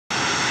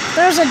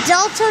There's a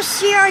Delta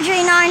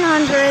CRJ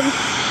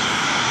 900.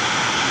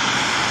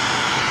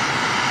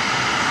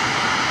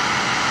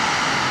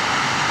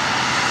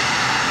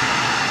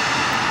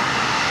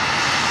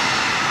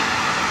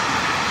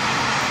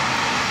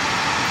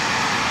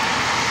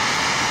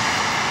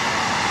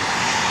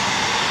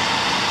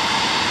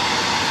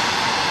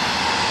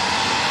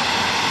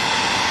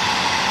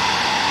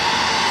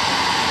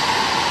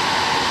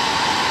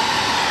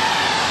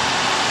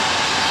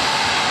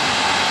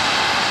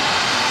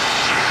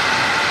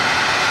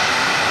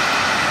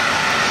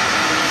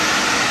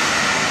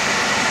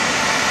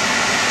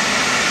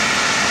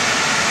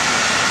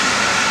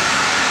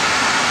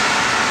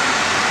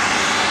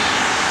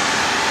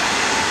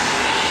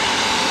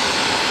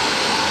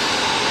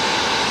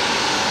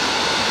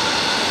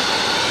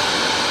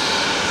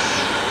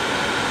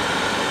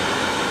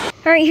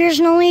 Alright, here's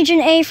an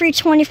Allegiant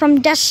A320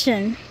 from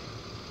Destin.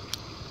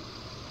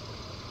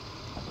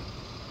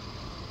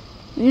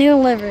 New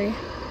livery.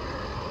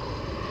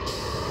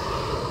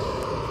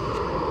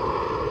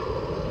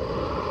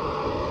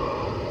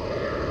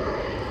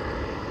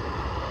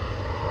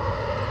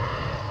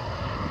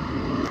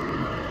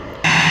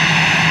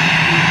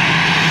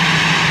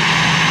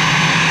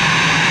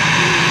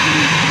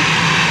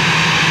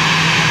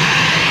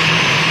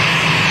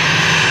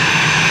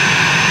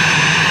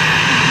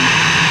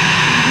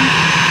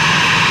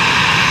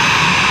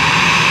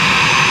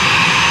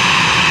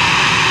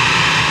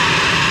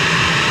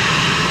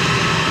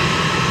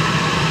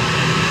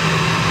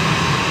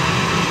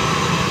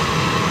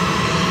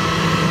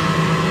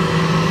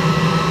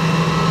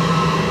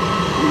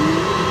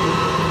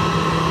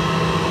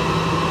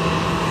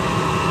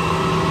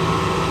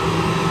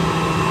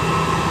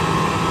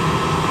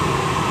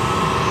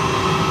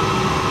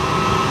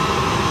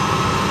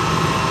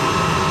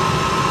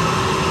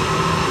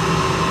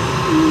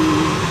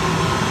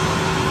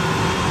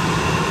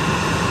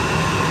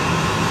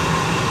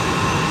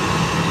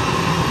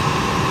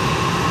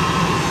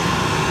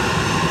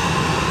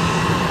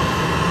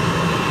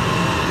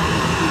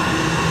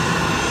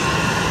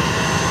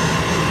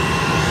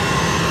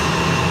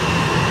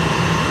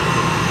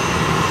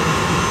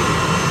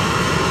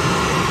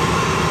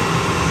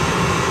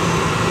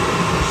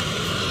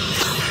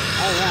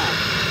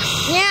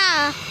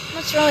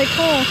 That's really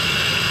cool.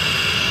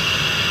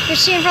 You're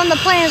seeing from the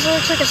planes, it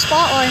looks like a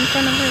spotlight in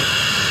front of it.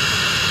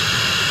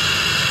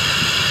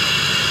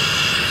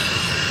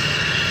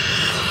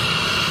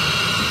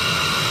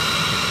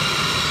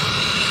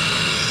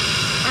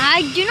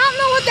 I do not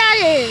know what that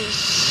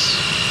is.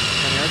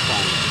 An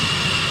airplane.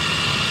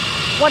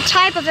 What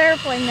type of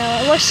airplane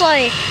though? It looks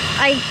like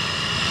I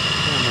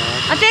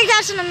think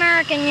that's an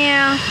American,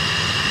 yeah.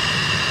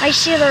 I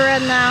see the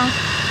red now.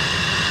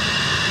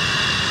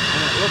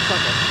 And it looks like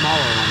a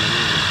smaller one to me.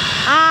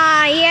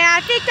 Yeah,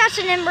 I think that's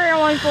an Embraer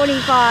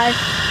 145.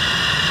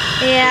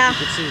 Yeah. You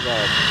can see the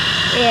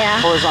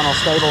horizontal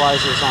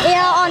stabilizers on top.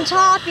 Yeah, on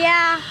top,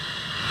 yeah.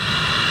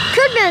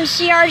 Could have been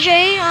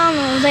CRJ. I don't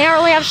know. They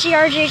hardly have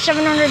CRJ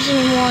 700s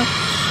anymore.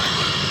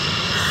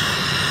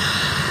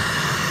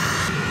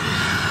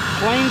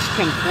 Planes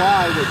can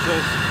fly with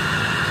just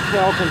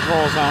tail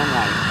controls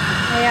only.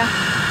 Yeah.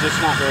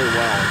 Just not very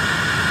well.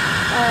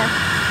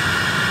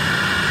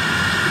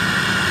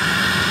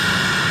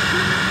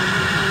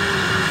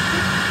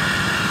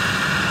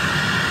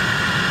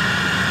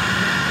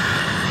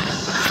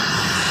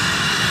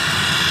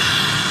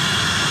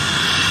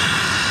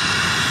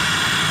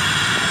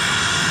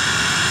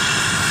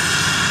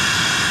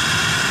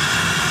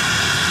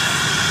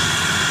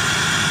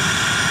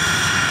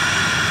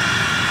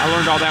 I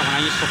learned all that when I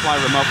used to fly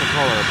remote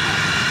control airplanes.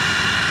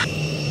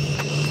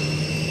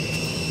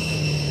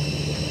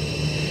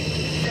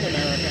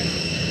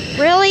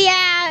 Really?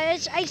 Yeah,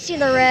 I see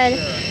the red.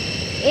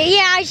 Sure.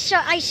 Yeah, I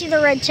see the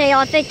red tail.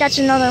 I think that's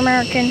another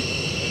American.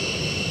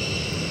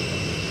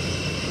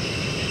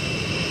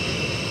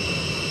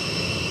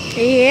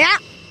 Yeah.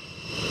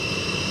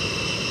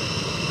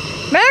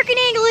 American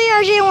Eagle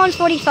ERJ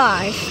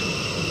 145.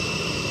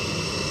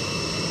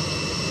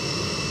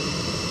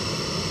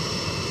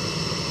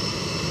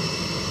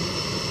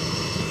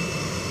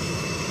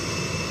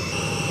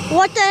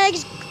 What the heck?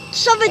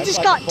 Something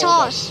just got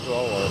tossed.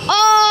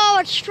 Oh,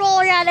 it's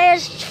stroller. Yeah, they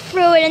just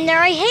threw it in there.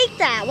 I hate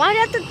that. Why do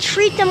you have to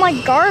treat them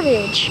like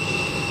garbage?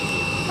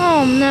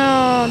 Oh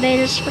no, they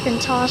just freaking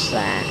tossed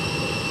that.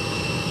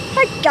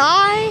 That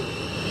guy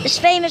is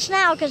famous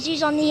now because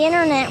he's on the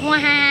internet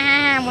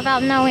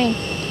without knowing.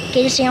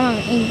 Okay, just see I'm on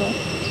an Eagle.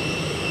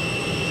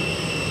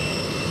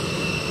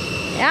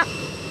 Yeah,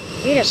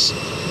 you just,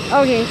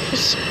 okay,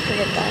 just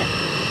forget that.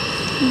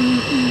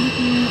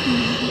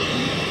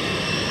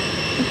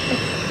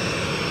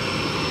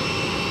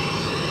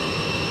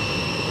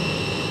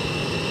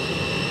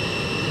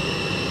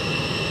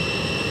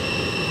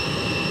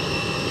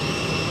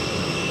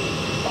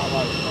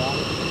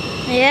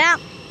 Yeah.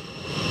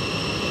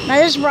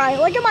 That is bright.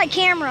 Look at my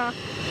camera.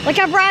 Look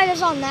how bright it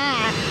is on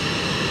that.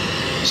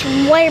 It's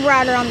way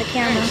brighter on the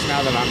camera. Thanks,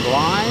 now that I'm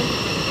blind.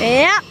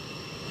 Yeah.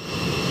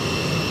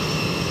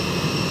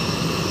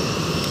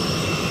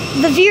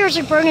 the viewers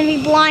are going to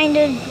be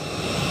blinded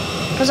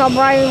because how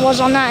bright it was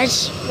on that.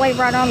 It's way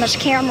brighter on this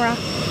camera.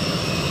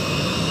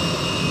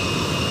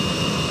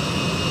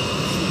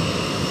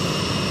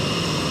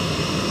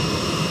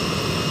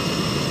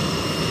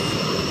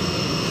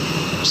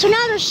 So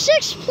now there's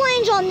 6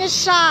 planes on this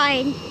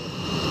side.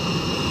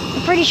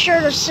 I'm pretty sure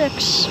there's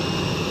 6.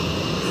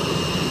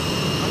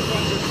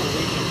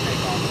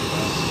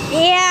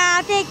 Yeah,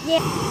 I think,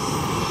 yeah.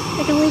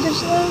 I can leave it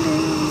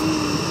slowly.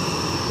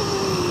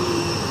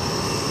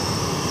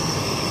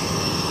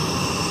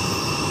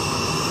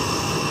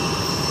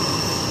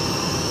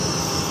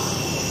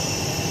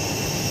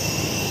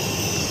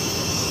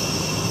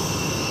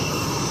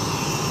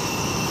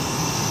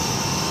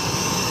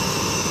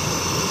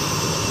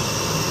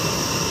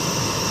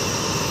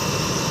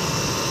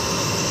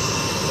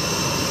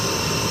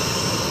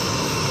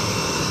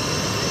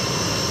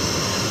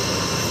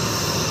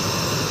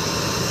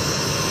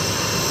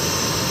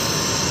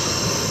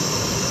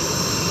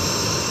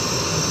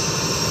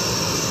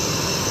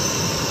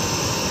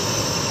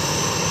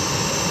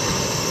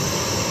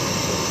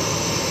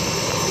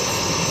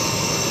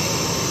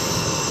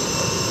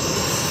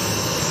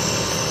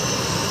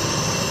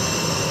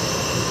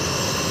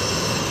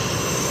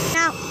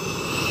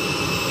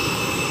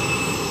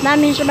 That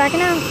means we're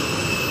backing out.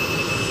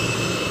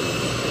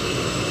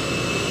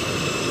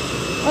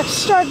 Let's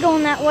start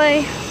going that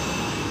way.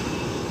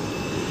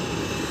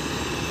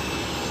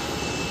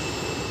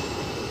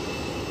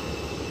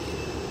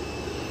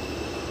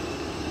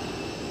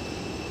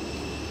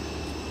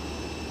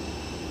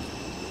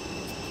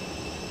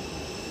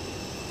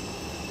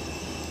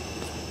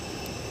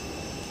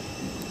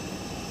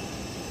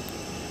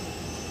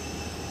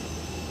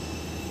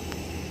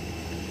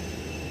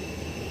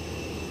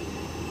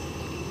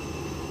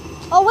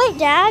 Oh wait,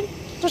 Dad,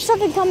 there's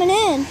something coming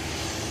in.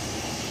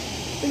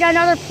 We got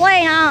another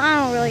plane.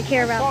 I don't really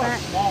care about that. I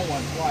saw a small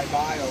one fly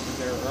by over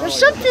there earlier. There's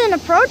something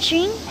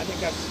approaching. I think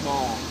that's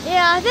small.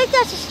 Yeah, I think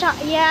that's a stop.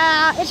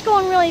 Yeah, it's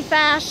going really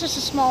fast. Just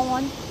a small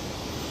one.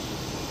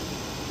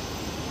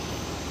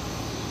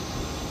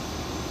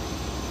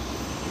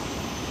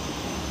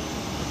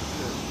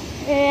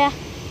 Yeah.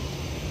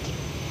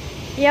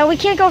 Yeah, we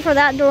can't go for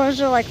that. Doors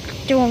are like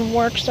doing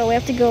work, so we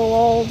have to go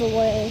all the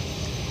way.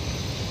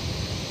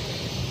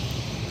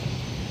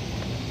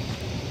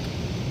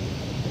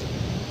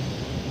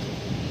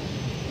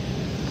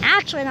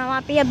 Actually, that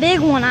might be a big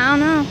one. I don't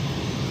know.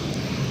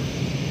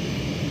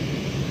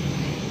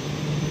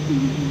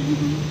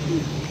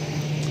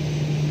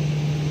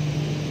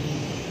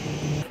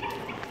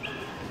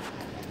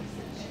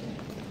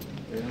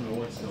 They don't know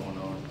what's going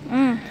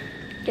on.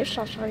 Gift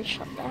shop's already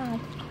shut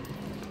down.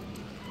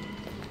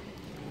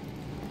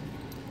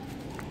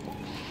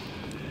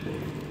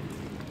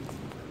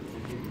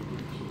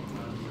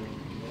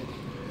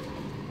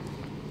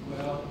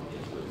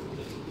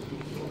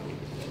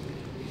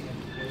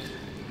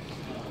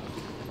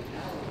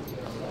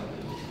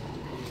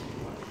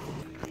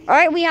 All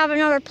right, we have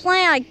another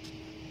plane.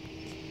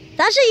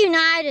 That's a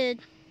United.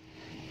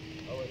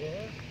 Oh, it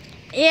is?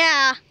 Yeah.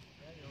 Yeah,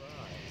 you're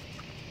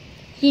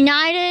right.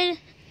 United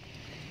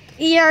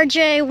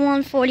ERJ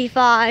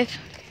 145.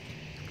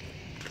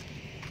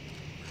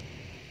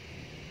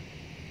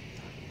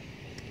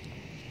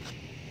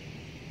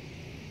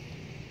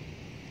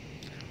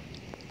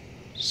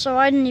 So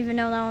I didn't even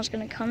know that one was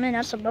gonna come in.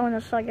 That's a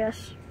bonus, I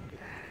guess.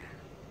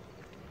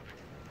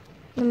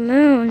 The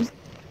moon.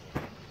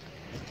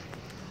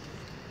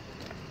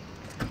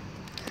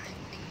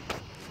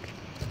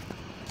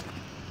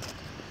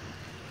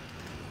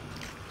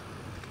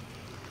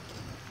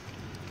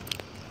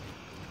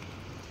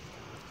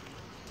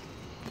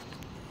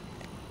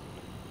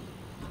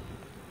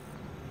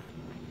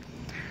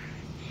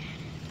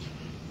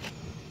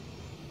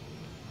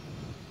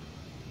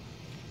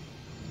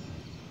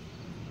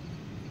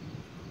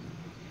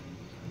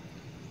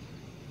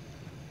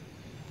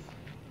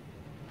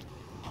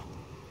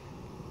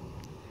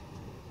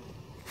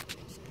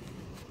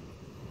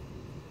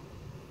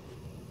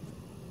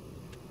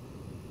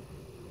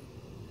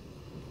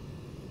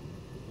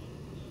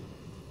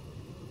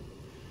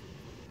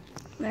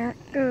 There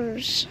it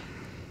goes.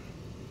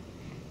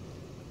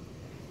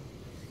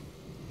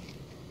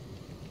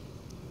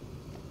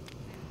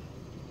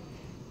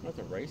 What,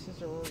 the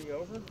races are already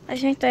over? I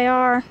think they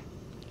are.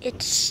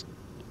 It's,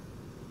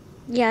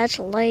 yeah, it's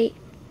late.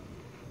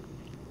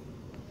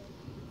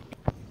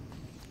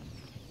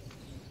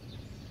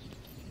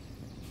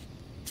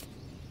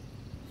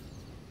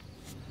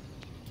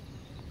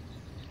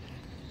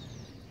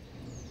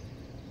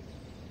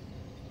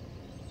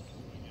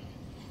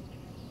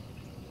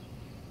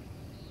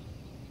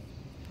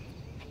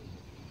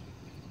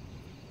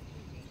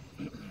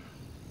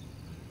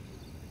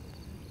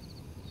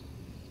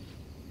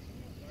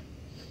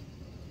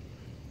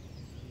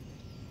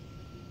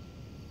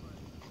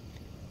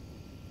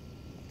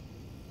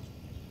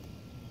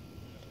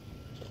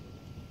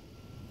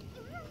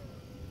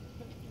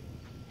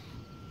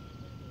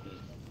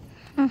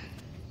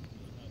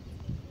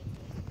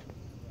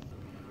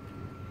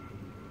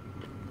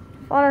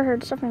 thought I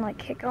heard something like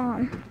kick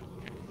on.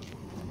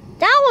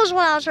 That was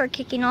what I heard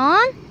kicking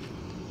on.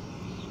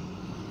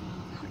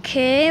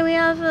 Okay, we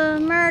have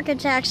American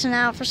taxing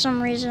out for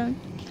some reason.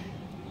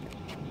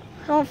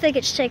 I don't think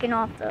it's taken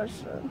off though,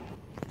 so.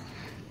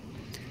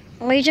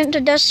 Allegiant to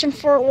Destin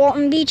Fort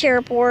Walton Beach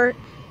Airport.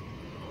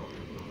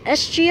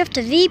 SGF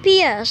to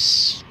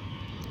VPS.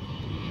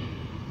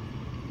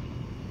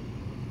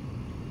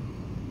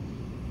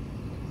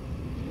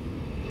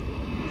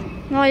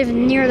 Not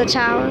even near the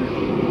tower.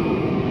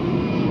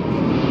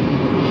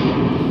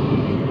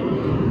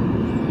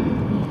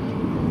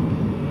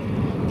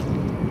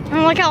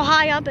 And look how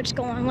high up it's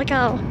going. Look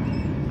how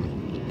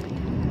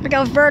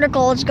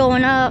vertical it's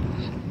going up.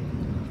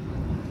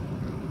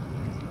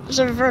 It's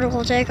a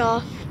vertical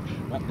takeoff.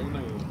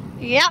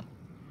 Yep.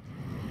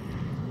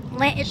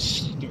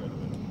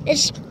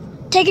 It's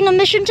taking a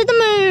mission to the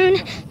moon.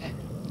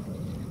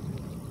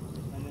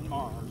 And then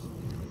Mars.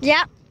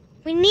 Yep.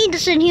 We need to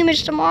send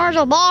humans to Mars.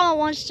 Obama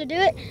wants to do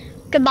it.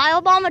 Goodbye,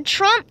 Obama.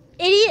 Trump,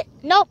 idiot.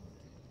 Nope.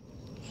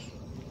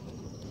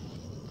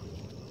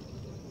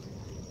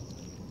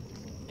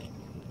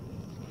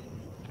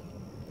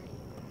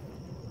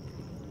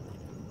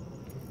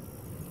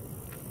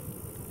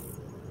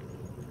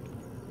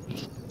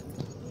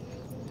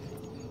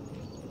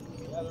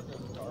 Yeah, there goes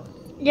the car.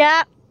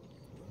 Yeah.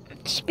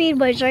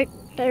 Speedway's right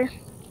there.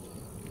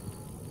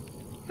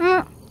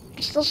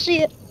 Still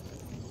see it.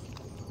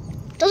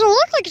 Doesn't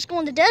look like it's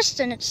going to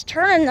Destin. It's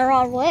turning the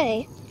wrong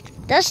way.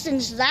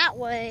 Destin's that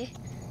way.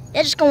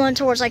 It's going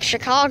towards like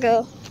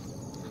Chicago.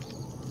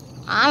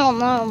 I don't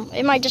know.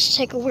 It might just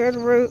take a weird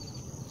route.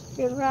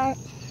 Weird route.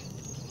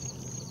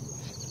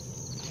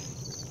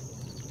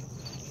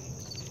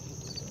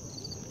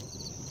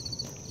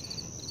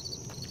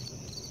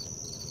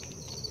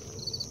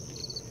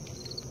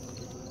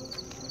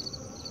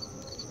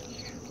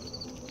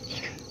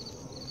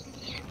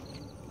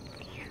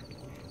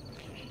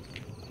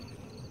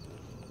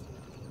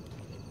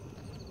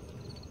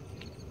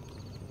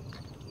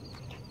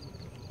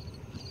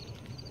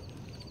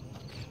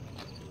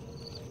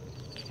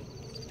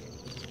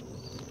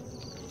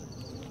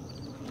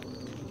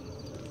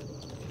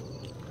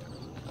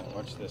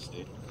 Watch this,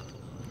 dude.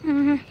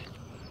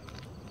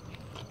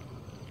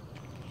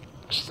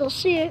 Still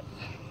see it.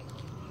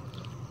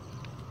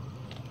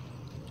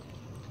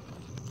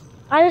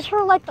 I just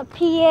heard like the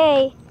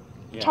PA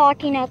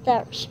talking at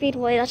that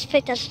speedway. That's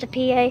the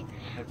PA.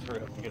 Let's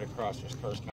hurry up and get across this first.